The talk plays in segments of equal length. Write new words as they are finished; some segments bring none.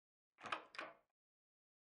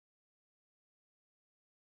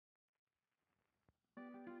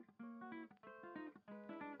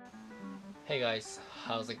Hey guys,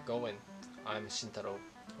 how's it going? I'm Shintaro.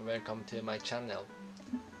 Welcome to my channel.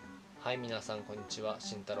 はい、皆さんこんにちは、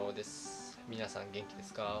慎太郎です。皆さん元気で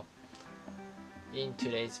すか？ In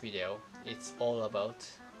today's video, it's all about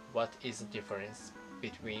what is the difference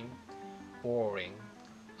between boring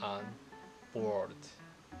and bored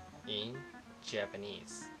in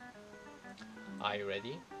Japanese. Are you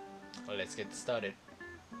ready? Let's get started.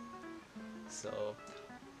 So,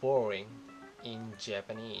 boring in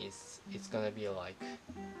Japanese, it's gonna be like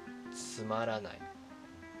つまらない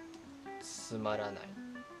つまらない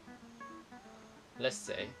Let's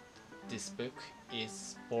say this book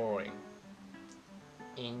is boring.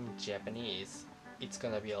 In Japanese, it's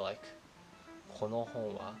gonna be like この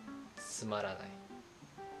本はつまらない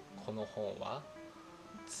この本は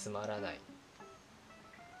つまらない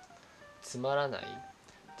つまらない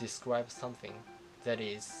describes something that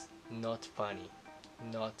is not funny,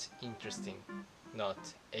 not interesting, not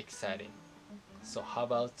exciting. So how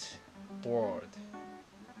about bored?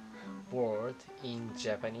 Bored in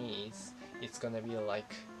Japanese, it's gonna be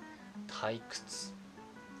like 退屈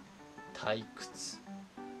退屈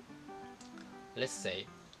Let's say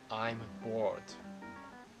I'm bored.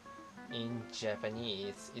 In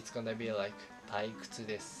Japanese, it's gonna be like 退屈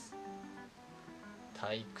です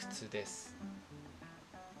退屈です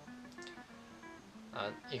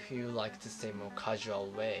And if you like to say more casual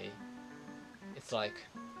way, it's like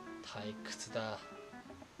退屈だ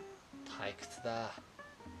退屈だ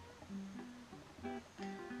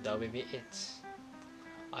That will be it.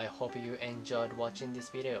 I hope you enjoyed watching this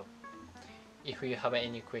video. If you have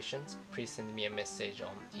any questions, please send me a message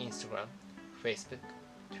on Instagram, Facebook,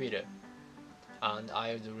 Twitter, and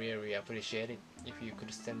I would really appreciate it if you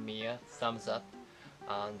could send me a thumbs up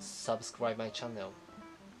and subscribe my channel.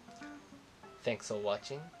 Thanks for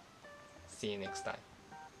watching. See you next time.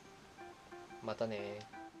 またね。